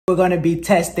We're gonna be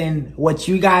testing what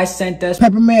you guys sent us.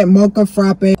 Peppermint mocha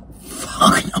frappe.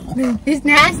 Fuck no. It's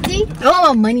nasty. I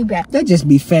want my money back. That just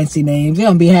be fancy names. They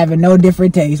don't be having no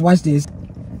different taste. Watch this.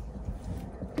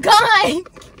 God.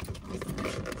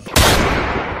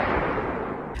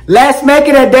 Let's make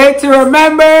it a day to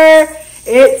remember.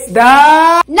 It's the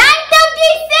 9th of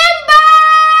December.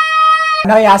 I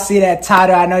know y'all see that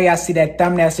title. I know y'all see that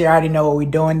thumbnail, so you already know what we're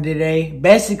doing today.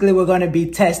 Basically, we're going to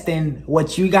be testing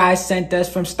what you guys sent us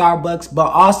from Starbucks, but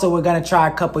also we're going to try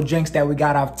a couple drinks that we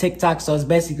got off TikTok. So it's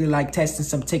basically like testing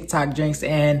some TikTok drinks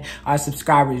and our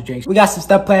subscribers drinks. We got some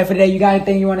stuff planned for today. You got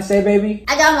anything you want to say, baby?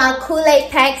 I got my Kool-Aid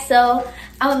pack, so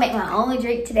I'm gonna make my own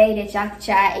drink today that y'all can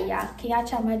try. And can y'all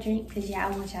try my drink? Cause yeah,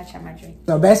 I want y'all to try my drink.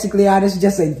 So basically, y'all, this is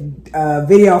just a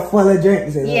video full of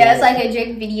drinks. Yeah, it's like a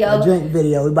drink video. A drink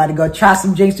video. We about to go try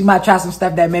some drinks. We might try some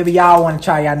stuff that maybe y'all want to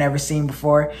try. Y'all never seen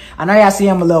before. I know y'all see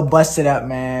him a little busted up,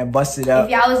 man. Busted up.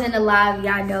 If y'all was in the live,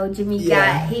 y'all know Jimmy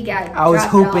got. I was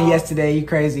hooping yesterday. You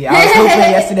crazy? I was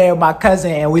hooping yesterday with my cousin,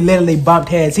 and we literally bumped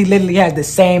heads. He literally has the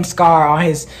same scar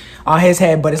on his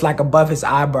head, but it's like above his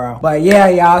eyebrow. But yeah,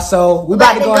 y'all, so we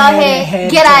about to go ahead and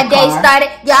get our day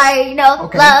started. Y'all already know.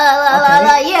 Okay. Yeah.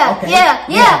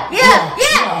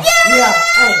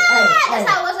 That's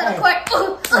how it was in the court.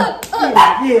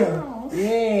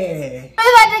 Yeah. We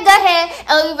about to go ahead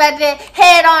and we about to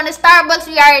head on to Starbucks.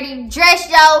 We already dressed,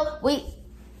 yo.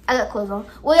 I got clothes on.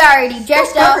 We already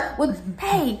dressed up. We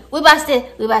about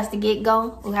to get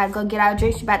going. We gotta go get our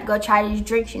drinks. We about to go try these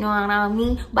drinks. You know what I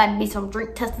mean? About to be some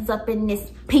drink testers up in this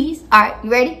piece. All right,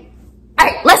 you ready? All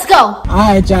right, let's go. All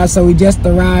right, y'all. So we just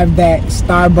arrived at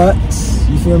Starbucks.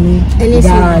 You feel me? We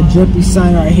got our drippy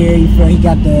son right here. You feel? He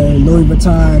got the Louis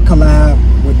Vuitton collab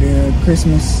with the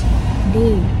Christmas.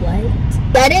 Dude, what?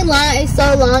 That in line is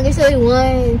so long. It's only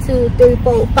 1, 2, 3,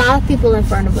 4, 5 people in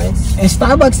front of us. And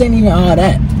Starbucks ain't even all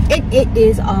that. It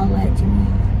is all that, Jimmy.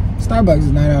 Starbucks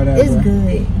is not all that. It's bro.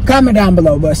 good. Comment down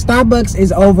below, but Starbucks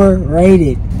is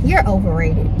overrated. You're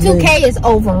overrated. 2K is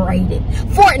overrated.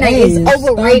 Fortnite is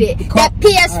overrated. That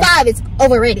PS5 is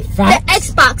overrated. Facts. The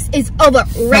Xbox is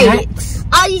overrated. Facts.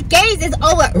 All these games is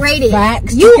overrated.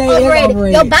 Facts. You 2K overrated.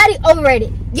 overrated. Your body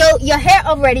overrated. Your hair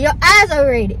overrated. Your eyes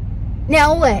overrated.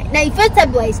 Now what? Now you feel type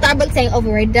of way. Starbucks ain't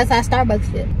overrated. That's how Starbucks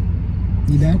feel.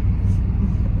 You done?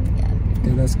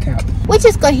 Yeah, that's cap. We're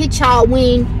just gonna hit y'all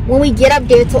when we get up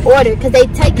there to order, cause they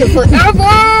take it forever.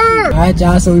 All right,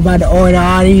 y'all. So we about to order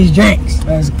all these drinks.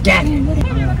 Let's get it.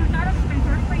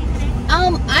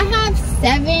 I have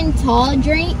 7 tall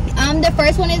drinks. The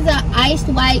first one is an iced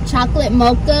white chocolate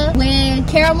mocha with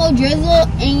caramel drizzle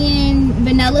and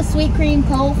vanilla sweet cream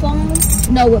cold foam.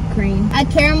 No whipped cream. A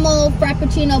caramel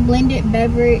frappuccino blended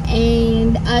beverage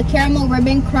and a caramel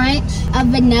ribbon crunch. A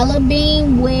vanilla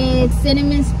bean with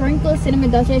cinnamon sprinkles,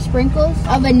 cinnamon dolce sprinkles.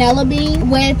 A vanilla bean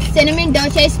with cinnamon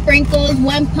dolce sprinkles.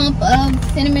 1 pump of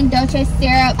cinnamon dolce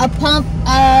syrup. A pump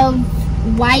of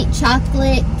white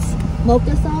chocolate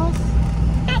mocha sauce.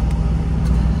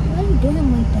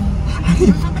 Doing like that?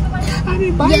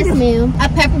 Yes, ma'am. A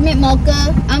peppermint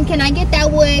mocha. Can I get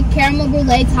that with caramel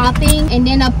brulee topping and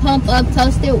then a pump of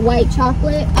toasted white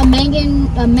chocolate? A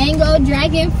mango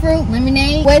dragon fruit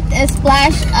lemonade with a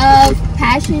splash of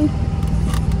passion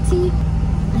tea.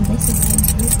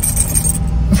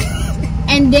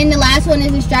 And then the last one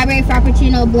is a strawberry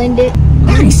frappuccino blended.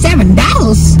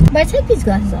 $37. But take these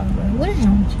glasses off, bro. What is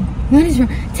wrong with you? What is wrong?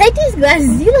 Take these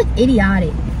glasses. You look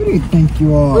idiotic. Who do you think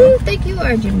you are? Who do you think you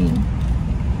are, Jimmy?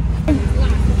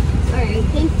 Alright,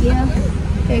 thank you.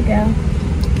 Here you go.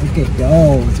 Look at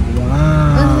those.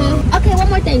 Wow. Okay, one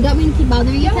more thing. Don't mean to keep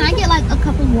bothering you. Can I get like a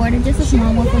cup of water? Just a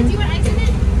small one for me?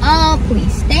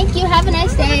 Please. Thank you. Have a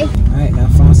nice day. Alright, now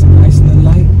find some nice little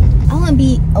light. I want to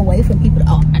be away from people.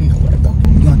 Oh, I know where to go.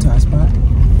 You going to our spot?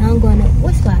 I'm going to...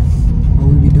 What spot? What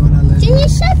we be doing our little... Jimmy,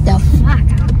 shut the fuck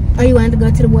up. Or you wanted to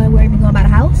go to the one where we go by the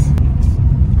house?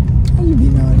 You be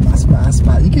knowing my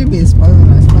spot. You can't be exposed in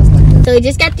my spots like that. So we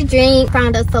just got the drink,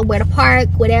 found us somewhere to park,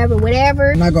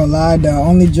 whatever. I'm not gonna lie, the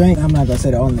only drink, I'm not gonna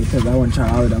say the only because I wouldn't try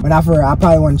all of them. But I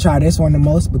probably want to try this one the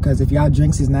most because if y'all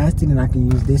drinks is nasty, then I can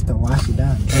use this to wash it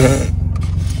down.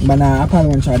 But nah, I probably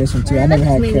want to try this one too. I never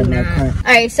had caramel crunch.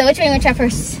 Alright, so which one you want to try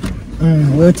first?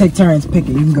 We'll take turns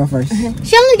picking. You can go first.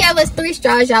 She only gave us 3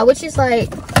 straws, y'all, which is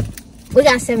like, we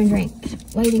got 7 drinks.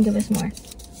 Why you didn't give us more?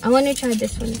 I want to try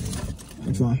this one.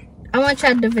 Which one? I want to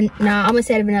try the I'm going to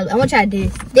say the vanilla. I want to try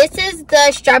this. This is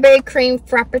the strawberry cream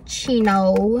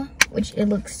frappuccino, which it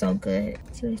looks so good.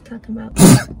 See what he's talking about?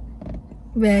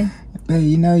 Babe. Babe,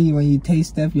 you know when you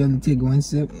taste stuff, you only take 1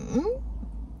 sip.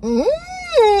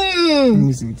 Let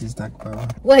me see what this talk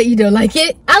about. What, you don't like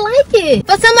it? I like it.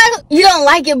 For somebody, you don't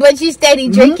like it, but you steady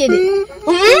drinking it.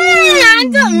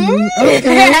 kind of.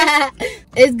 Okay.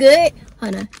 It's good.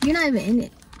 Hold on. You're not even in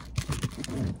it.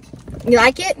 You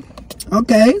like it?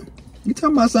 Okay. You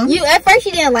talking about something? You at first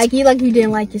you didn't like it. You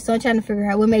didn't like it. So I'm trying to figure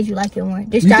out what made you like it more.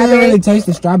 The You strawberry. can't really taste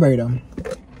the strawberry though.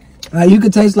 Like you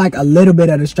could taste like a little bit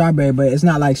of the strawberry, but it's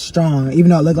not like strong.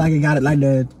 Even though it looked like it got it, like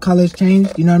the colors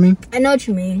changed. You know what I mean? I know what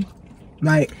you mean.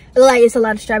 Like It look like it's a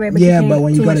lot of strawberry. But yeah, but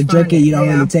when you go to drink it, you don't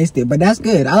really taste it. But that's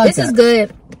good. I like this that. This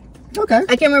is good. Okay.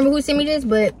 I can't remember who sent me this,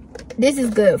 but this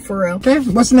is good for real. Okay.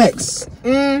 What's next? I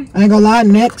ain't gonna lie.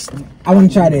 Next, I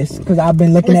want to try this because I've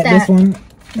been looking at this one.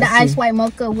 The iced white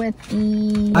mocha with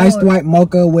the iced white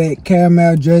mocha with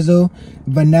caramel drizzle,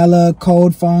 vanilla,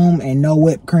 cold foam, and no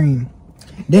whipped cream.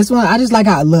 This one, I just like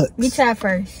how it looks. You try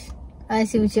first. I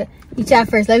see what you try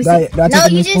first. Let me see. No,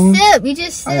 you just sip. You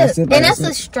just sip. And that's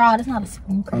a straw. That's not a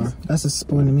spoon. That's a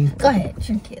spoon to me. Go ahead,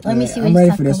 drink it. Let me see what I'm you're ready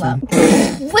talking for this about.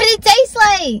 one. What it tastes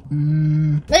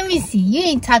like? Let me see. You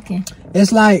ain't talking.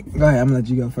 It's like. Go ahead. I'm gonna let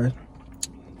you go first.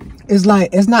 It's like,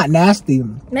 it's not nasty.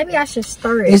 Maybe I should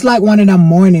stir it. It's like one of them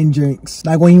morning drinks.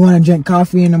 Like when you want to drink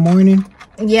coffee in the morning.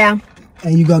 Yeah.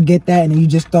 And you go get that and then you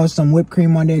just throw some whipped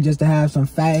cream on there just to have some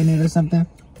fat in it or something.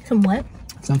 Some what?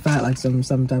 Some fat, like some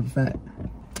type of fat.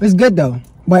 It's good though.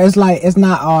 But it's like, it's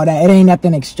not all that. It ain't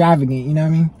nothing extravagant, you know what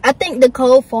I mean? I think the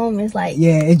cold foam is like...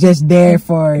 Yeah, it's just there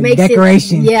for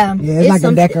decoration. Yeah. Yeah, it's like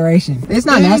a decoration. It's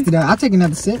not nasty though. I'll take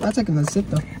another sip. I'll take another sip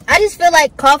though. I just feel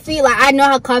like coffee, like I know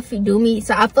how coffee do me.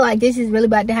 So I feel like this is really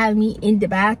about to have me in the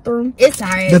bathroom. It's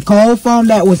alright. The cold foam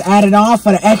that was added on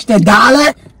for the extra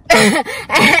 $1. It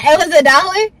was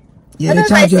 $1? Yeah, they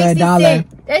charge you $1.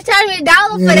 They charge me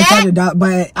 $1 for that?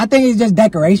 But I think it's just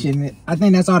decoration. I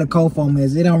think that's all the cold foam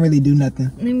is. It don't really do nothing.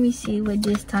 Let me see what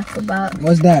this talks about.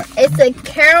 What's that? It's a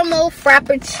caramel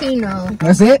frappuccino.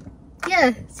 That's it? Yeah,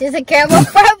 it's just a caramel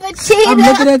frappuccino. I'm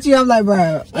looking at you. I'm like,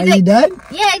 bro, are you done?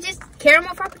 Yeah, just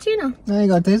caramel frappuccino. It ain't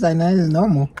gonna taste like that. It's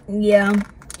normal. Yeah.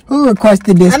 Who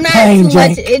requested this plain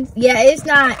drink? It's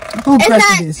not. Who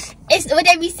requested this? It's what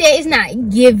they be saying. It's not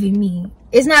giving me.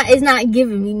 It's not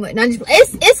giving me much.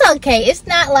 It's okay. It's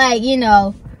not like, you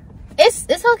know, it's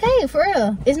okay for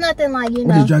real. It's nothing like, you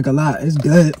know. We just drank a lot. It's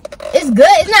good. It's good.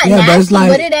 It's not nasty, but it's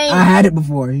like, but it ain't. I had it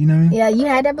before, you know what I mean? Yeah, you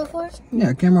had that before?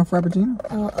 Yeah, caramel frappuccino.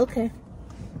 Oh, okay.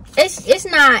 It's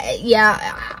not, yeah,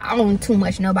 I don't too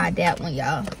much know about that one,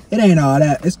 y'all. It ain't all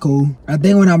that. It's cool. I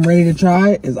think when I'm ready to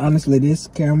try it is honestly this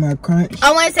caramel crunch.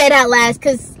 I want to say that last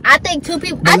because I think two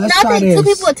people, I think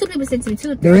two people said to me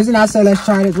too. The reason I said let's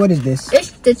try this, what is this?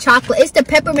 It's the chocolate. It's the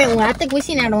peppermint one. I think we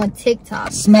seen that on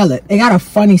TikTok. Smell it. It got a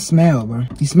funny smell, bro.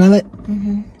 You smell it?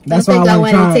 Mm-hmm. That's why I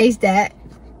want to taste that.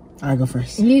 I go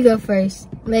first. You go first.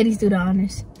 Ladies do the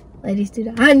honors. Ladies do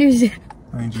the honors.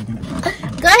 I ain't drinking it.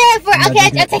 Go ahead for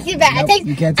okay. I take it back. Nope,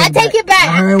 I take it back.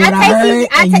 I heard what I heard,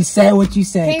 and you said what you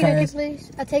said. Can you drink it,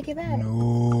 please? I take it back.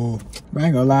 No, I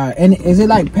ain't gonna lie. And is it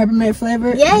like peppermint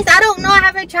flavor? Yes, I don't know. I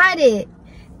haven't tried it.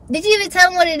 Did you even tell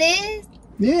them what it is?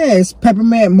 Yeah, it's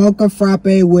peppermint mocha frappe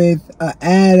with an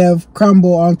add of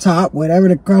crumble on top, whatever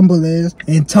the crumble is,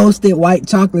 and toasted white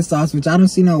chocolate sauce, which I don't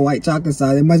see no white chocolate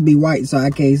sauce. It must be white, so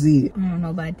I can't see it. I don't know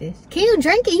about this. Can you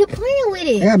drink it? You playing with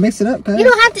it? Yeah, mix it up, cuz. You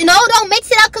don't have to. No, don't mix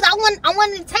it up, cause I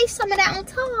want to taste some of that on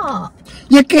top.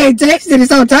 You can't taste it.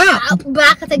 It's on top. But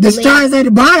I can take the straw is at the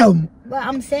bottom. But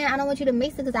I'm saying I don't want you to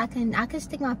mix it, cause I can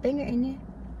stick my finger in there.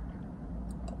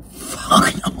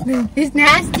 Fuck no. It's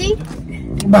nasty.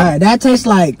 But that tastes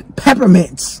like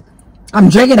peppermints. I'm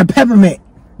drinking a peppermint.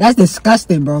 That's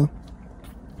disgusting, bro.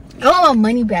 I want my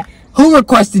money back. Who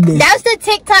requested this? That's the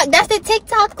TikTok. That's the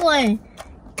TikTok one.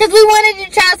 Cause we wanted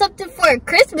to try something for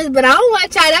Christmas, but I don't want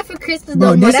to try that for Christmas.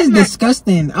 Bro, this is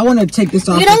disgusting. I want to take this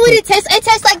off. You know what it tastes? It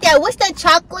tastes like that. What's that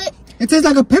chocolate? It tastes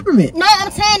like a peppermint. No,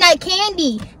 I'm saying that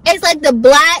candy. It's like the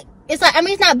black. It's like, I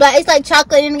mean, it's not black. It's like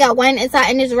chocolate and it got wine inside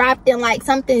and it's wrapped in like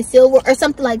something silver or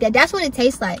something like that. That's what it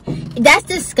tastes like. That's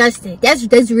disgusting.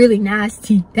 That's really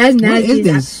nasty. That's nasty. What is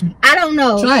this? I don't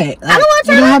know. Try it. I don't want to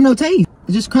try it. It don't have no taste.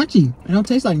 It's just crunchy. It don't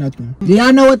taste like nothing. Do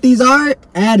y'all know what these are?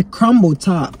 Add crumble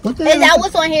top. What the hell? Is that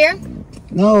what's on here?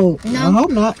 No. I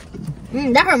hope not.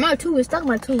 That hurt my tooth. It's stuck in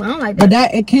my tooth. I don't like that. But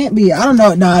that, it can't be. I don't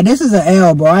know. Nah, this is an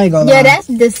L, bro. I ain't gonna lie. Yeah, that's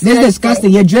disgusting. This is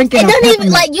disgusting. You're drinking it doesn't even,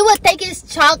 like, you would think it's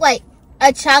chocolate.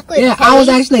 A chocolate yeah, taste. I was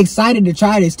actually excited to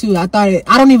try this too. I thought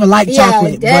I don't even like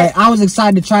chocolate, but I was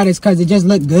excited to try this because it just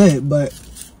looked good. But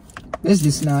it's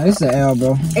just it's an L,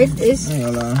 bro. It's I ain't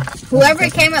gonna lie. Whoever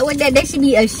came up with that, they should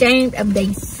be ashamed of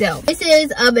themselves. This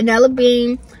is a vanilla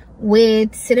bean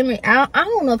with cinnamon. I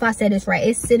don't know if I said this right.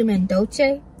 It's cinnamon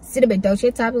dolce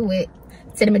topping with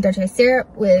cinnamon dolce syrup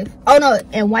with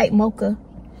and white mocha.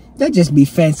 They just be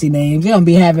fancy names. They don't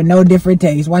be having no different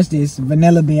taste. Watch this.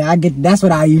 Vanilla bean. That's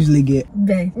what I usually get.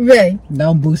 Bae. Bae.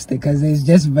 Don't boost it because it's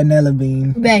just vanilla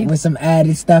bean. Bae. With some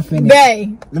added stuff in it. Bae.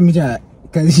 Let me try it.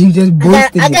 Because you just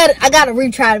boosted it. I gotta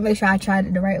retry to make sure I tried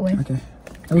it the right way. Okay.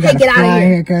 We gotta get out of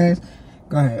here. Cuz.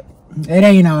 Go ahead. It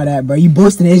ain't all that, bro. You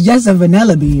boosting it. It's just a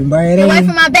vanilla bean, bro. It ain't. Away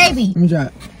from my baby. Let me try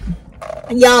it.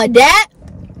 Y'all,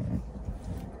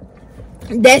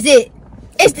 that's it.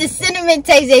 It's the cinnamon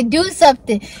taste. They do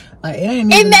something. Like, it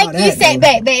make you say,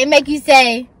 babe, it make you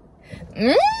say,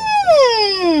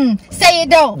 say it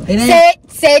don't.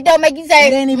 Say it don't make you say.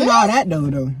 It ain't even all that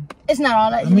though. It's not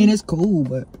all that. I mean, it's cool,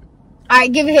 but. All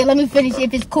right, give it here. Let me finish.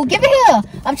 If it's cool, give it here.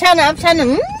 I'm trying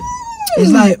to.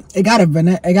 It's like it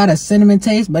got a cinnamon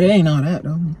taste, but it ain't all that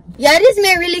though. Yeah, this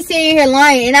man really sitting here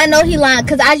lying, and I know he lying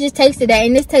because I just tasted that,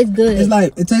 and this tastes good.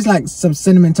 It tastes like some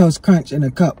cinnamon toast crunch in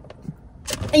a cup.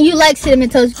 And you like cinnamon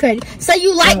toast crunch, so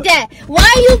you like that. Why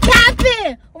are you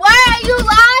capping? Why are you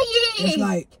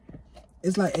lying?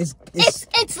 It's like it's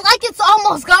like it's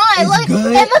almost gone. Look,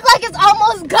 good. It looks like it's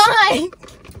almost gone.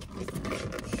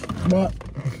 But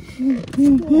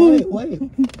wait.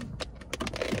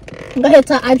 Go ahead,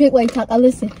 talk. I drink, wait, talk. I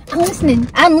listen.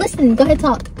 I'm listening. Go ahead,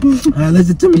 talk. Alright,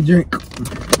 listen to me drink. Come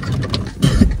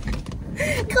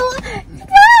on.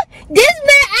 This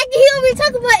man, he over here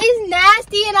talking about it's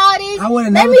nasty and all this. I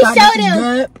would've Let never me thought show this them. was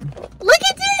good. Look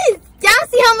at this. Y'all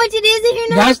see how much it is in here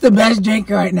now? That's the best drink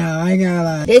right now. I ain't gonna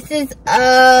lie. This is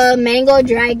mango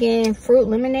dragon fruit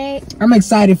lemonade. I'm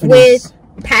excited for with this.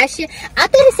 Passion. I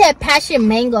thought it said passion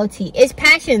mango tea. It's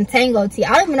passion tango tea.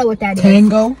 I don't even know what that is.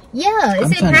 Tango? Yeah,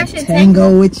 it said passion to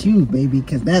tango with you, baby,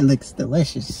 because that looks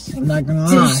delicious. I'm not gonna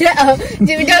lie. Shut up. Dude,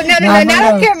 no, not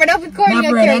on camera. Don't record on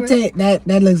camera.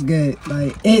 That looks good.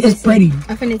 Like it's pretty.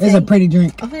 It's a pretty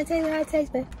drink. I'm finna tell you how it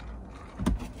tastes, babe.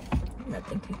 No,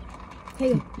 thank you.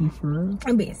 Here you go. For real?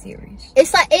 I'm being serious.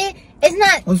 It's like it's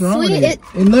not What's wrong sweet. with it?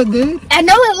 It look good. I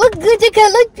know it look good. It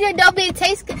can look good. Don't be it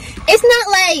taste good. It's not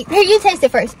like here. You taste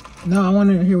it first. No, I want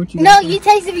to hear what you. No, you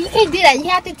taste it. But you can't do that. You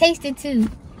have to taste it too.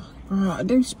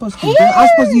 They're supposed to. I'm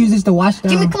supposed to use this to wash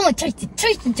down. Jimmie, come on, taste it.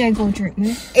 Taste the Django drink,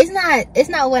 man. It's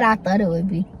not what I thought it would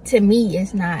be. To me,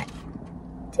 it's not.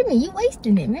 Jimmie, you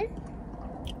wasting it, man.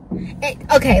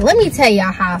 Okay, let me tell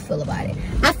y'all how I feel about it.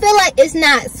 I feel like it's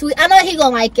not sweet. I know he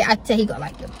gonna like it. I tell he gonna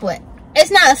like it, but it's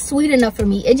not sweet enough for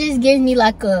me. It just gives me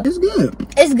like a. It's good.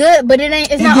 It's good, but it ain't.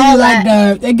 It's not all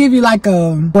that. They give you like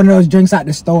one of those drinks at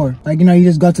the store. Like you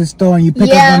just go to the store and you pick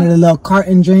up one of the little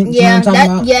carton drinks. Yeah, you know what I'm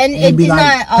talking about? Yeah, and it'd be it's like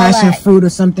not all passion that. fruit or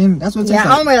something. That's what. Yeah,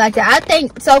 I don't really like that. I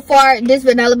think so far this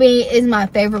vanilla bean is my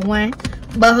favorite one.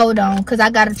 But hold on, cause I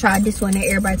gotta try this one that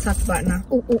everybody talks about now.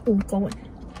 Ooh, go on.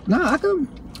 Nah, I can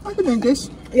drink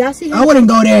this. Y'all see him? I wouldn't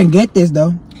go there and get this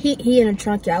though. He in the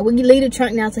trunk, y'all. We can leave the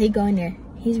trunk now so he go in there.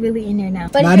 He's really in there now.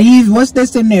 But now what's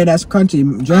this in there that's crunchy?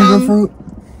 Dragon fruit?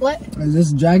 What? Is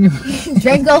this dragon fruit?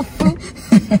 Dragon fruit?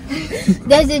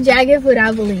 That's the dragon fruit,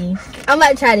 I believe. I'm about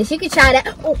to try this. You can try that.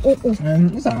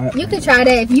 It's alright. You can try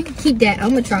that. If you can keep that, I'm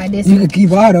gonna try this. You can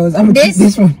keep all those. I'm gonna keep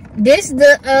this one. This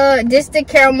the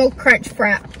caramel crunch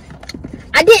frap.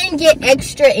 I didn't get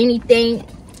extra anything.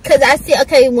 Cause I said,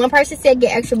 okay, one person said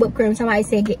get extra whipped cream, somebody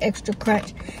said get extra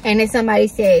crunch, and then somebody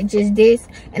said just this.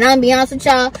 And I'm gonna be honest with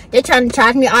y'all, they're trying to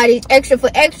charge me all these extra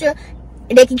for extra,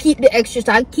 and they can keep the extra,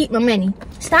 so I can keep my money.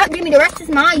 Stop giving me the rest is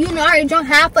mine. You know I already drunk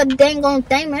half of the dang on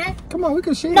thing, man. Come on, we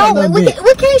can share. No, we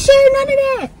can't share none of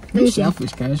that. You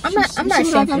selfish, Cash. I'm not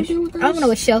selfish. I don't know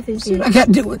what selfish is. I got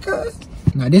to do with cuz.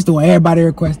 Nah, this the one everybody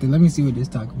requested. Let me see what this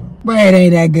talking about. Bro, it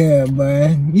ain't that good,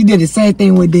 bro. You did the same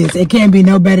thing with this. It can't be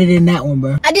no better than that one,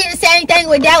 bro. I did the same thing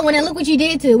with that one, and look what you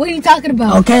did to it. What are you talking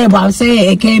about? Okay, but I'm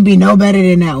saying it can't be no better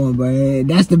than that one, bro.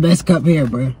 That's the best cup here,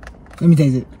 bro. Let me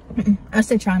taste it. I'm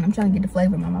still trying. I'm trying to get the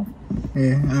flavor in my mouth.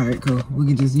 Yeah, all right, cool.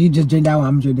 You just drink that one.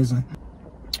 I'm gonna drink this one.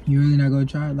 You really not gonna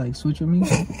try it? Like, switch with me?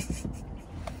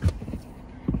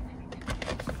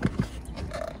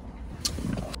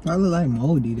 I look like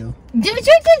moldy though. Drink the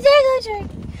Django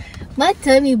drink. My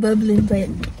tummy bubbling, but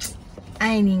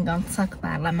I ain't even gonna talk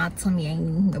about it. Like my tummy ain't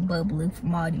even bubbling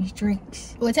from all these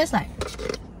drinks. What tastes like?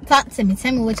 Talk to me.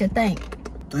 Tell me what you think.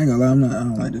 I ain't gonna lie. I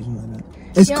don't like this one. Like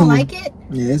that. It's you cool. don't like it?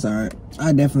 Yeah, it's alright.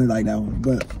 I definitely like that one,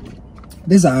 but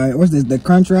this alright. What's this? The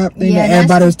crunch wrap thing yeah, that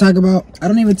everybody was talking about. I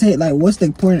don't even take like. What's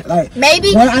the point? Like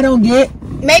maybe what I don't get.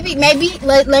 Maybe.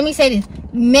 Let me say this.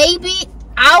 Maybe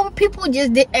our people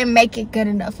just didn't make it good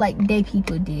enough, like they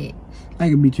people did. That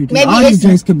could be true too. Maybe all these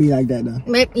drinks could be like that though.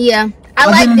 Maybe, yeah, I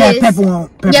like this. That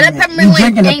peppermint. Yeah, that peppermint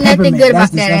one ain't nothing good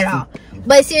about that at all.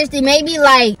 But seriously, maybe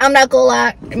like I'm not gonna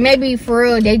lie. Maybe for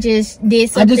real, they just did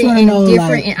something different,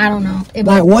 like, and I don't know.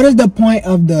 Like, what is the point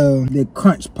of the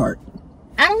crunch part?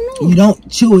 I don't know. You don't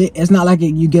chew it. It's not like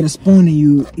you get a spoon and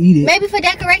you eat it. Maybe for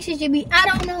decorations, I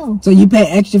don't know. So you pay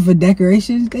extra for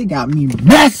decorations? They got me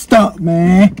messed up,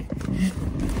 man.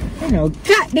 You know,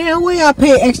 goddamn way I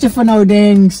pay extra for no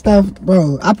dang stuff,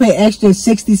 bro. I pay extra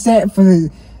 60 cents for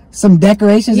some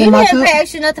decorations in my cup. You didn't pay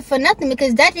extra nothing for nothing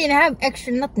because that didn't have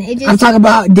extra nothing. It just I'm talking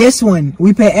about this one.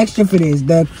 We pay extra for this.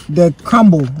 The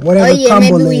crumble, whatever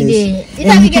crumble maybe we did.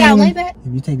 You thought we get our money back?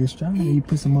 If you take a straw, you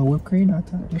put some more whipped cream on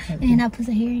top. And I put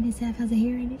some hair in it. Has a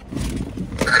hair in it.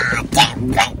 Ah,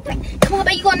 damn. Come on,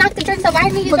 babe. You gonna knock the drinks over? I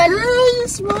need you. Girl, you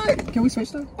smart. Can we switch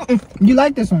stuff? You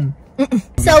like this one?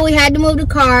 So we had to move the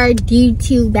car due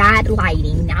to bad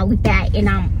lighting. Now we back and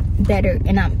I'm better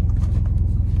and I'm.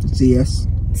 See us.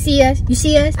 See us? You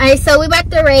see us? Alright, so we about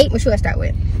to rate. What should I start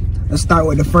with? Let's start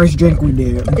with the first drink we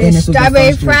did. The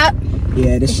strawberry frap.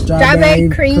 Yeah, the strawberry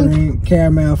cream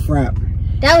caramel frap.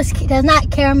 That's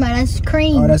not caramel, that's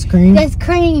cream. Oh, that's cream? That's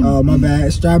cream. Oh, my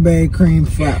bad. Strawberry cream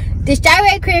frap. The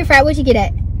strawberry cream frap, what'd you get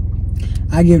at?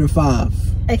 I give it a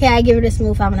 5. Okay, I give it a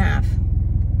smooth 5.5.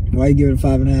 Why you give it a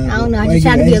 5.5? I don't know, I'm just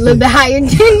trying to be a little bit higher than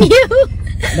you.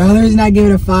 The only reason I give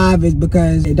it a 5 is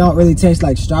because it don't really taste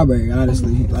like strawberry,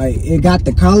 honestly. Like, it got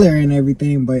the color and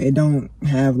everything, but it don't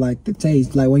have, like, the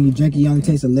taste. Like, when you drink it, you only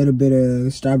taste a little bit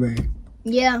of strawberry.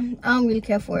 Yeah, I don't really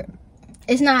care for it.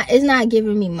 It's not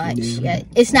giving me much. Yeah.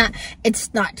 It's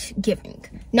not giving.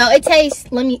 No, it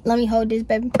tastes, let me hold this,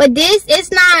 baby. But this,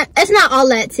 it's not all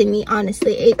that to me,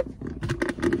 honestly. It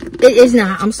is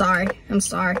not. I'm sorry.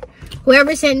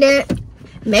 Whoever sent that,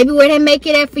 maybe where they make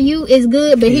it at for you is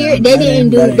good, but here they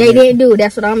didn't do it.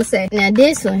 That's what I'm gonna say. Now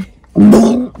this one,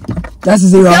 that's a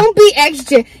 0. Don't be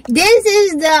extra. This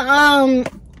is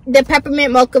the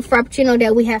peppermint mocha frappuccino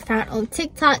that we have found on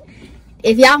TikTok.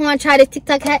 If y'all want to try the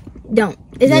TikTok hack, don't.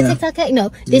 Is that TikTok hack?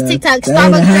 No. This TikTok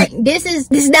Starbucks drink. This is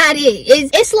not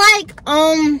it. It's like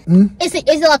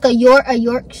is it like a New York.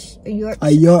 I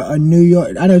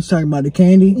know what you're talking about, the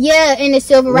candy. Yeah, in the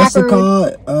silver wrapper.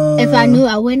 What's it called? If I knew,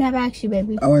 I wouldn't have asked you,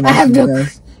 baby. I have no.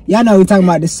 Y'all know we're talking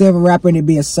about the silver wrapper and it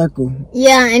be a circle.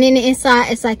 Yeah, and then the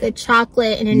inside it's like a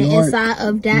chocolate, and then the inside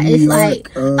of that is like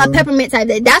a peppermint type.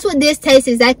 That's what this tastes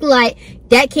exactly like.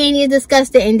 That candy is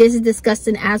disgusting, and this is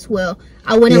disgusting as well.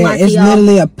 I wouldn't lie to y'all. It's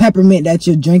literally a peppermint that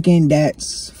you're drinking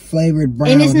that's flavored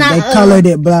brown. And it's not. They colored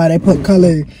it brown. They put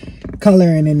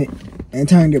coloring in it and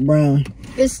turned it brown.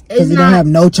 Because it don't have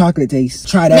no chocolate taste.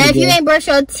 Try that. Now, if you ain't brush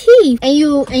your teeth and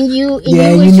you was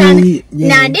trying to,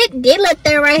 nah, they let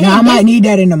that right here. Now I might need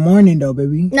that in the morning though,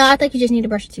 baby. No, I think you just need to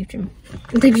brush your teeth, Jimmy.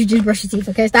 I think you just brush your teeth.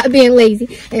 Okay, stop being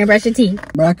lazy and brush your teeth.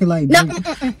 But I could like. No.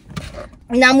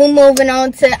 Now we're moving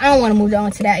on to. I don't want to move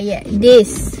on to that yet.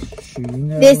 This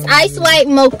ice white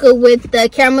mocha with the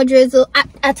caramel drizzle.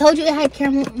 I told you it had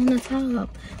caramel on the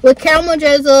top. With caramel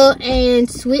drizzle and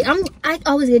sweet, I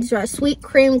always get this right. Sweet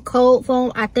cream cold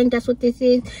foam. I think that's what this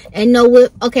is. And no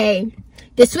whip. Okay,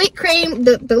 the sweet cream,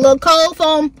 the little cold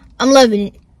foam, I'm loving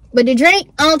it. But the drink,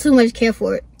 I don't too much care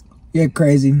for it. You're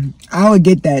crazy. I would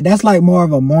get that. That's like more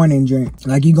of a morning drink.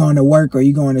 Like you going to work or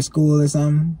you going to school or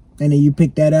something, and then you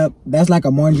pick that up. That's like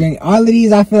a morning drink. All of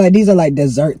these, I feel like these are like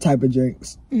dessert type of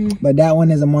drinks. But that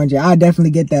one is a morning drink. I definitely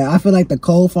get that. I feel like the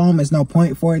cold foam, is no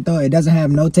point for it though. It doesn't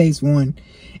have no taste, 1.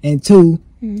 And 2,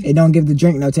 it don't give the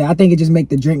drink no taste. I think it just make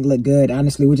the drink look good,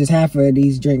 honestly, which is half of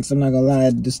these drinks. I'm not gonna lie.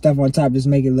 The stuff on top just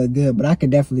make it look good. But I could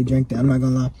definitely drink that. I'm not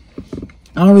gonna lie.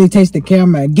 I don't really taste the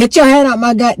caramel. Get your hand out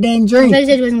my goddamn drink. I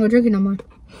said you wasn't gonna drink it no more.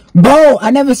 Bro,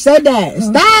 I never said that.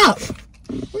 Stop.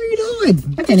 What are you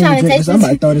doing? I can't even drink this. I'm about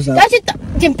to throw this out.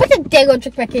 Then put the dago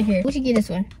drink back in here. What you get this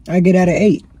one? I get out of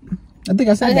 8. I think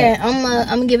I said that. Okay, I'm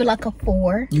gonna give it like a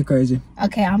 4. You're crazy.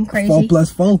 Okay, I'm crazy. 4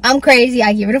 plus 4. I'm crazy.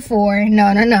 I give it a 4.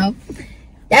 No.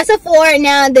 That's a 4.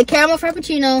 Now, the caramel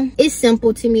frappuccino is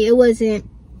simple to me. It wasn't.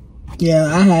 Yeah,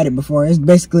 I had it before. It's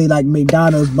basically like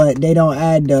McDonald's, but they don't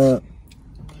add the.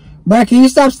 Bro, can you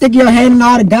stop sticking your hand in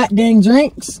all the goddamn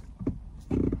drinks?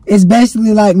 It's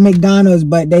basically like McDonald's,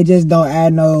 but they just don't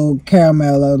add no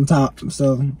caramel on top.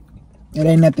 So it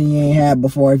ain't nothing you ain't had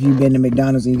before if you've been to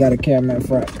McDonald's and you got a caramel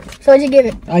frap. So what'd you give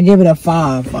it? I give it a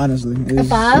 5, honestly. A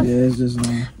 5? Yeah, it's just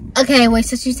Okay, wait,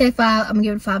 since you said 5, I'm gonna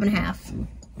give it a 5.5.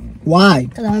 Why?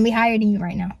 Because I'm gonna be higher than you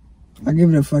right now. I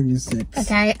give it a fucking 6.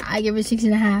 Okay, I give it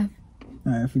 6.5.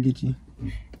 Alright, forget you.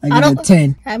 I give it a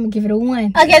 10. I'm gonna give it a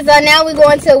 1. Okay, so now we're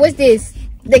going to, what's this?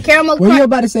 The caramel. Were you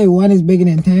about to say 1 is bigger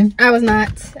than 10? I was not.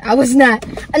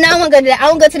 And now I'm gonna go to that.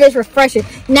 I'm gonna go to this refresher.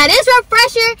 Now this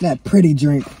refresher. That pretty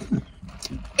drink.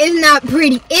 It's not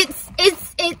pretty.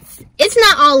 It's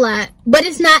not all that, but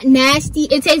it's not nasty.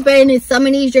 It tastes better than some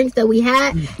of these drinks that we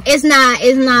had. It's not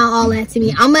all that to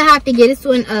me. I'm gonna have to get this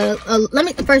one.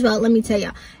 First of all, let me tell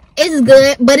y'all. It's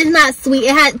good, but it's not sweet.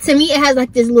 To me, it has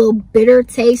like this little bitter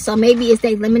taste. So maybe it's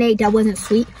their lemonade that wasn't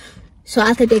sweet. So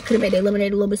I think they could have made their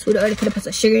lemonade a little bit sweeter, or they could have put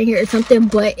some sugar in here or something.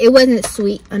 But it wasn't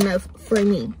sweet enough for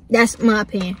me. That's my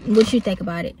opinion. What you think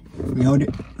about it? You hold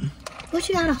it. What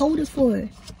you gotta hold it for?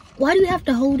 Why do you have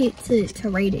to hold it to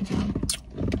rate it, Jimmy?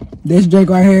 This drink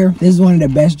right here, this is one of the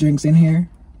best drinks in here.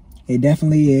 It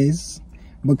definitely is.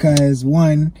 Because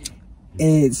one,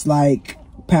 it's like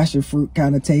passion fruit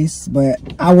kind of taste, but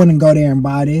I wouldn't go there and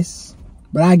buy this.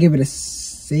 But I give it a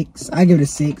 6. I give it a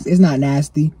 6. It's not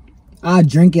nasty. I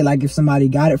drink it like if somebody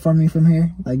got it from me from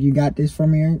here, like you got this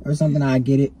from here or something. I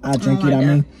get it. I drink it. I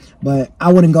mean, but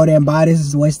I wouldn't go there and buy this.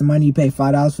 It's a waste of money. You pay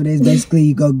 $5 for this. Basically,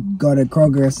 you go to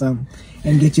Kroger or something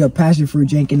and get you a passion fruit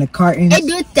drink in the carton.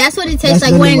 That's what it tastes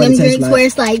like. One of them drinks where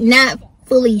it's like not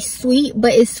fully sweet,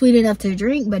 but it's sweet enough to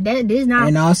drink. But that is not.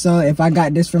 And also, if I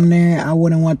got this from there, I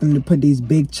wouldn't want them to put these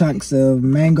big chunks of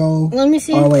mango. Let me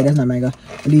see. Oh wait, that's not mango.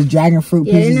 These dragon fruit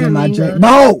pieces in my drink.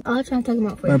 Bro! Oh, I'm trying to talk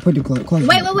about for you. Put the close.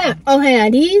 Wait. Oh, hang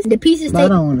on. The pieces. I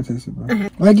don't want to taste it, bro.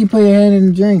 Why you put your hand in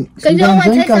the drink? Because you don't want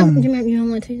to taste them. You don't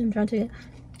want to taste them. I'm trying to tell you.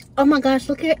 Oh my gosh!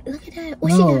 Look at that.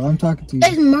 What's no, I'm talking to you.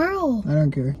 It's Merle. I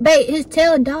don't care. Babe, his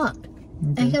tail docked.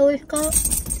 Okay. Ain't that what it's called?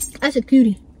 That's a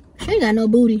cutie. She ain't got no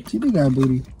booty. She do got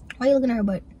booty. Why you looking at her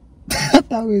butt? I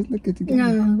thought we was looking together.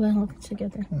 No, we're looking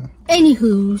together.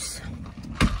 Anywho's.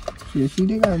 She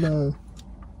did got no.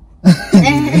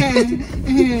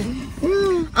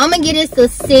 I'm gonna get this a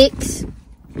 6.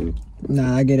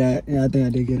 Nah, I get that. Yeah, I think I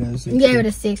did get that a 6. You gave it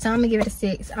a 6, so I'm gonna give it a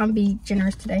 6. I'm gonna be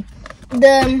generous today.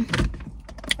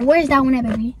 Where's that one at,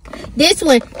 baby? This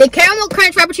one, the caramel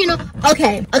crunch frappuccino.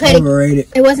 Okay. Overrated.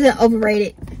 It wasn't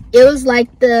overrated. It was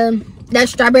like that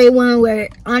strawberry one where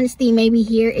honestly maybe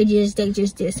here they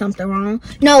just did something wrong.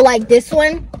 No, like this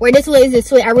one where this one isn't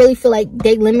sweet. I really feel like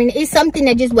they limited. It's something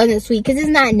that just wasn't sweet because it's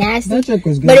not nasty. That trick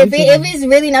was good. But if it's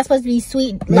really not supposed to be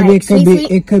sweet, maybe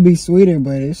like it could be sweeter,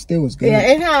 but it still was good.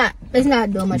 Yeah, it's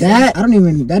not doing much.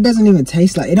 That doesn't even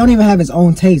taste like. It don't even have its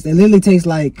own taste. It literally tastes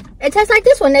like. It tastes like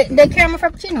this one, the caramel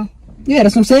frappuccino. Yeah,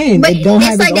 that's what I'm saying. But it don't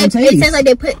have its own taste. It tastes like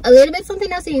they put a little bit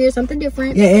something else in here, something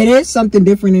different. Yeah, it is something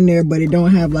different in there, but it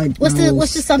don't have like. What's the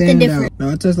something different?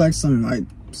 No, it tastes like some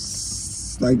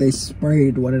like they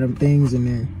sprayed one of them things in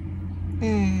there.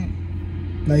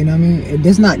 Like, you know what I mean?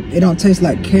 It don't taste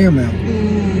like caramel.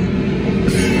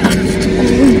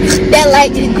 That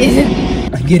light just did.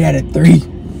 I get at a 3.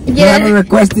 Yeah. Whoever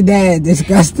requested that,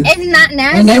 disgusting. It's not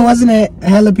nasty. And there wasn't a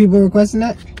hell of people requesting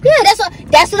that? Yeah,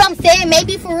 that's what I'm saying.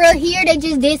 Maybe for real here, they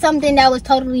just did something that was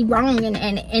totally wrong.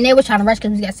 And they were trying to rush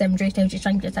because we got 7 drinks. They were just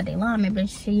trying to get out their line. Maybe they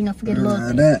just, forget a little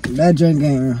thing. That drink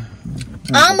ain't...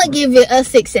 I'm going to give it a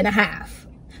 6.5.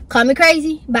 Call me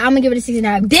crazy, but I'm going to give it a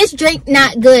 6.5. This drink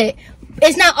not good.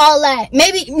 It's not all that.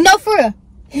 Maybe, no, for real.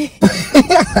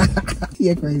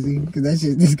 You're crazy, because that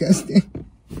shit's disgusting.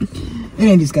 It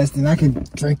ain't disgusting. I can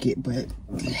drink it, but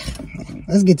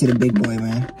let's get to the big boy,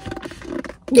 man.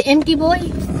 The empty boy?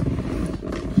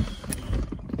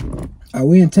 Are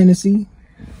we in Tennessee?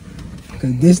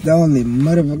 Because this the only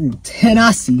motherfucking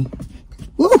Tennessee.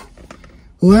 Woo!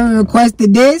 Whoever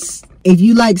requested this, if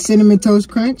you like Cinnamon Toast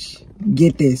Crunch,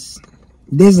 get this.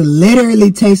 This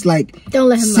literally tastes like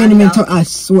Cinnamon Toast. I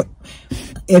swear.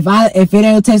 If it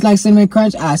don't taste like Cinnamon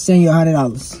Crunch, I'll send you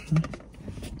 $100.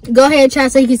 Go ahead and try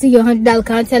so you can see your $100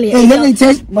 card. Tell you. It literally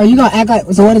tastes. Well, you gonna act like.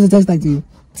 So what does it taste like to you?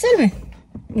 Cinnamon,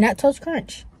 not Toast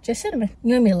Crunch. Just cinnamon.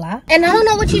 You want me to lie? And I don't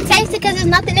know what you tasted because there's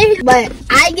nothing in here. But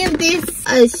I give this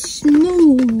a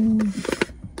smooth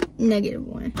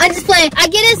 -1. I'm just playing. I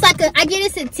get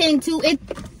this at 10 too.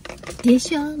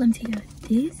 This y'all. Let me tell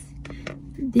you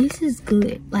this is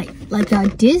good. Like y'all.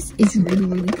 This is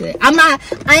really good. I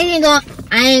ain't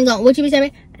gonna. What you be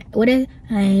saying? What is?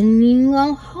 I ain't even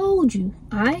gonna hold you.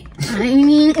 I ain't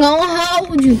even gonna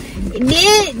hold you.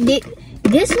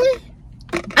 This one?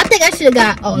 I think I should have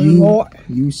got a lot.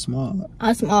 You smart.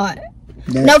 I'm smart.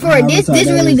 No, for real. This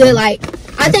really good. Like,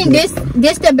 I think this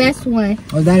the best one.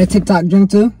 Was that a TikTok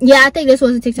drink too? Yeah, I think this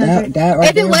was a TikTok drink.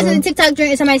 If it wasn't a TikTok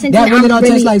drink, somebody sent that really don't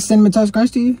taste like Cinnamon Toast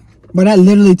Crunch to you? But that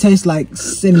literally tastes like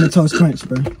Cinnamon Toast Crunch,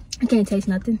 bro. I can't taste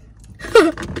nothing.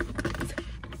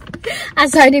 I'm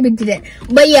sorry, I didn't do that.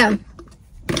 But yeah,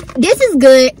 this is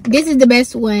good. This is the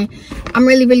best one. I'm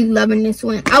really loving this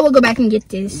one. I will go back and get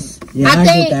this. Yeah, I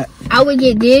think I would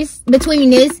get this between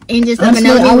this and just honestly,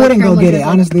 I wouldn't go get it,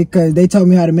 honestly, because they told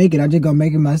me how to make it. I just go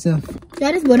make it myself.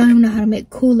 That is what I don't even know how to make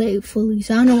Kool-Aid fully,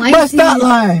 so I don't know why. But stop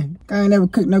lying. I ain't never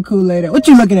cooked no Kool-Aid. What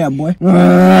you looking at, boy?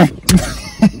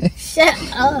 Shut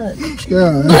up.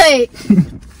 Yeah. But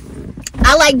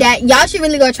I like that. Y'all should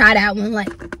really go try that one. Like,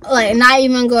 Like, not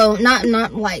even go,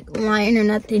 not like lying or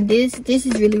nothing. This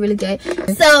is really, really good.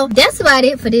 So that's about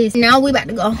it for this. Now we about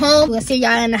to go home. We'll see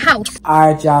y'all in the house.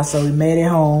 All right, y'all. So we made it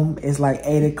home. It's like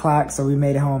 8 o'clock. So we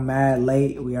made it home mad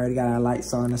late. We already got our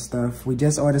lights on and stuff. We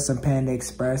just ordered some Panda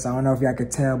Express. I don't know if y'all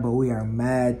could tell, but we are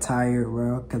mad tired,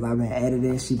 bro. Because I've been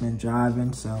editing. She been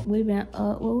driving. So we've been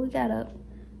up. Well, we got up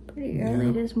pretty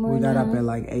early this morning. We got up at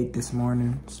like 8 this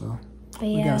morning. So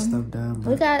we got stuff done.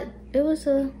 But it was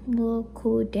a little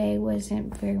cool day.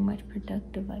 Wasn't very much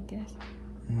productive, I guess.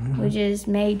 We just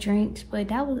made drinks, but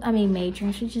made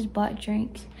drinks. We just bought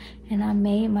drinks, and I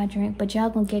made my drink. But y'all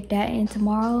gonna get that in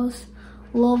tomorrow's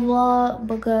little vlog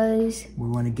because we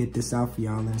want to get this out for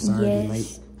y'all, and it's already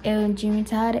late. And Jimmy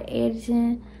tired of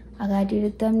editing. I gotta do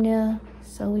the thumbnail,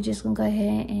 so we just gonna go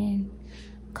ahead and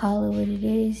call it what it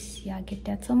is. Y'all get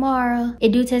that tomorrow.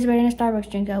 It do taste better than a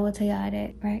Starbucks drink. I will tell y'all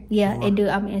that, right? Yeah, it do.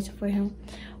 I'm gonna answer for him.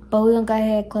 But we're gonna go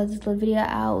ahead and close this little video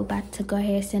out. We're about to go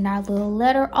ahead and send our little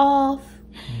letter off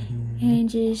and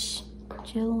just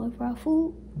chill with our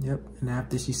food. Yep, and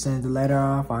after she sends the letter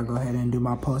off, I'll go ahead and do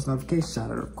my post notification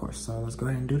shout out, of course. So let's go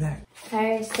ahead and do that.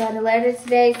 Alright, so the letter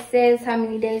today says how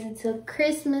many days until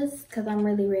Christmas, because I'm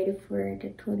really ready for the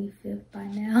 25th by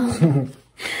now.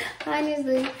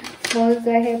 Honestly. So let's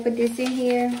go ahead and put this in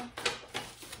here.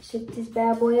 Ship this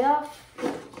bad boy off.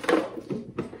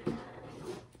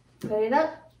 Put it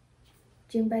up.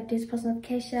 Jim back this post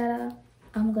notification shout out.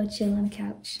 I'm gonna chill on the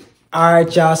couch. All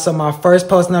right, y'all. So my first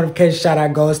post notification shout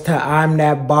out goes to I'm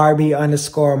that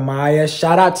Barbie_Maya.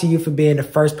 Shout out to you for being the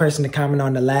first person to comment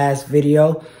on the last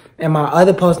video. And my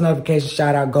other post notification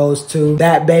shout out goes to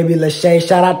that baby Lachey.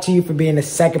 Shout out to you for being the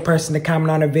second person to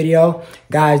comment on the video.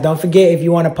 Guys, don't forget, if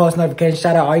you want a post notification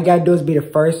shout out, all you gotta do is be the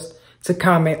first to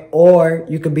comment, or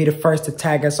you could be the first to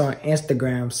tag us on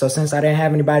Instagram. So since I didn't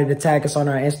have anybody to tag us on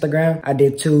our Instagram, I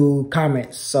did 2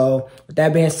 comments. So with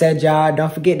that being said, y'all,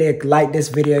 don't forget to like this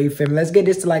video, you feel me? Let's get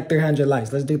this to like 300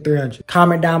 likes. Let's do 300.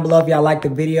 Comment down below if y'all like the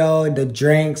video, the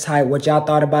drinks, what y'all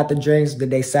thought about the drinks. Did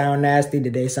they sound nasty?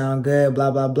 Did they sound good? Blah,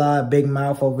 blah, blah. Big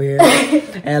mouth over here.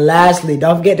 And lastly,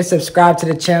 don't forget to subscribe to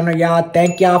the channel, y'all.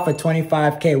 Thank y'all for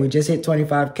 25K. We just hit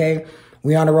 25K.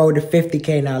 We on the road to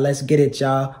 50K now. Let's get it,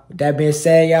 y'all. With that being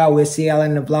said, y'all, we'll see y'all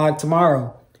in the vlog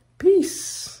tomorrow.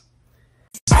 Peace.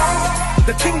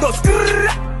 The king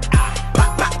goes.